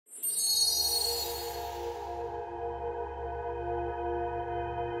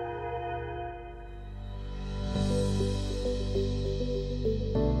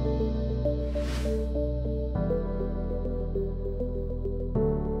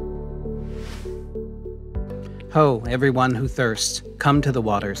Ho, everyone who thirsts, come to the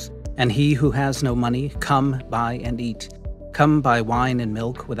waters, and he who has no money, come, buy and eat. Come buy wine and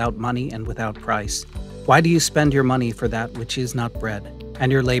milk without money and without price. Why do you spend your money for that which is not bread, and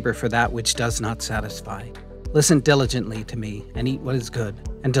your labor for that which does not satisfy? Listen diligently to me, and eat what is good,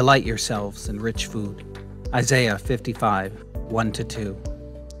 and delight yourselves in rich food. Isaiah 55, 1-2.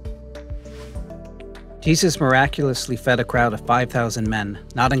 Jesus miraculously fed a crowd of 5,000 men,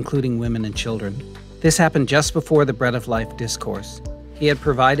 not including women and children. This happened just before the Bread of Life discourse. He had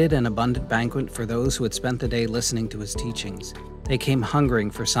provided an abundant banquet for those who had spent the day listening to his teachings. They came hungering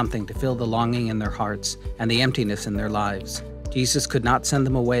for something to fill the longing in their hearts and the emptiness in their lives. Jesus could not send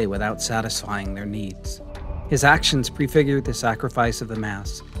them away without satisfying their needs. His actions prefigured the sacrifice of the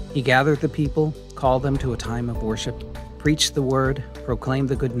Mass. He gathered the people, called them to a time of worship, preached the word, proclaimed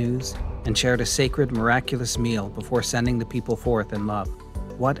the good news, and shared a sacred, miraculous meal before sending the people forth in love.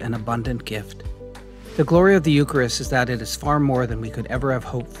 What an abundant gift! The glory of the Eucharist is that it is far more than we could ever have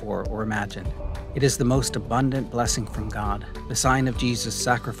hoped for or imagined. It is the most abundant blessing from God, the sign of Jesus'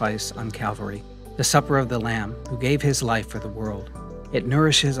 sacrifice on Calvary, the supper of the Lamb who gave his life for the world. It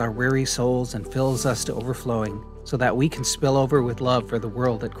nourishes our weary souls and fills us to overflowing so that we can spill over with love for the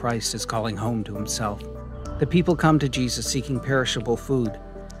world that Christ is calling home to himself. The people come to Jesus seeking perishable food.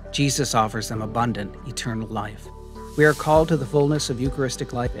 Jesus offers them abundant, eternal life. We are called to the fullness of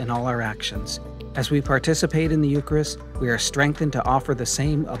Eucharistic life in all our actions. As we participate in the Eucharist, we are strengthened to offer the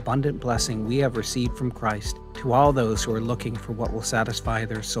same abundant blessing we have received from Christ to all those who are looking for what will satisfy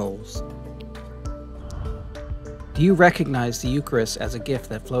their souls. Do you recognize the Eucharist as a gift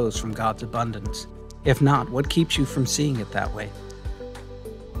that flows from God's abundance? If not, what keeps you from seeing it that way?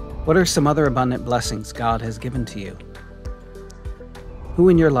 What are some other abundant blessings God has given to you? Who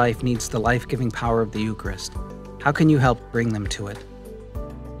in your life needs the life-giving power of the Eucharist? How can you help bring them to it?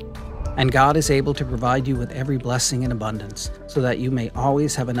 And God is able to provide you with every blessing in abundance, so that you may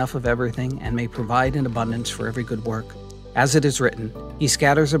always have enough of everything and may provide in abundance for every good work. As it is written, He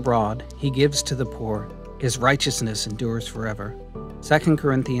scatters abroad, He gives to the poor, His righteousness endures forever. 2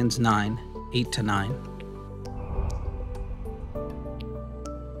 Corinthians 9, 8-9.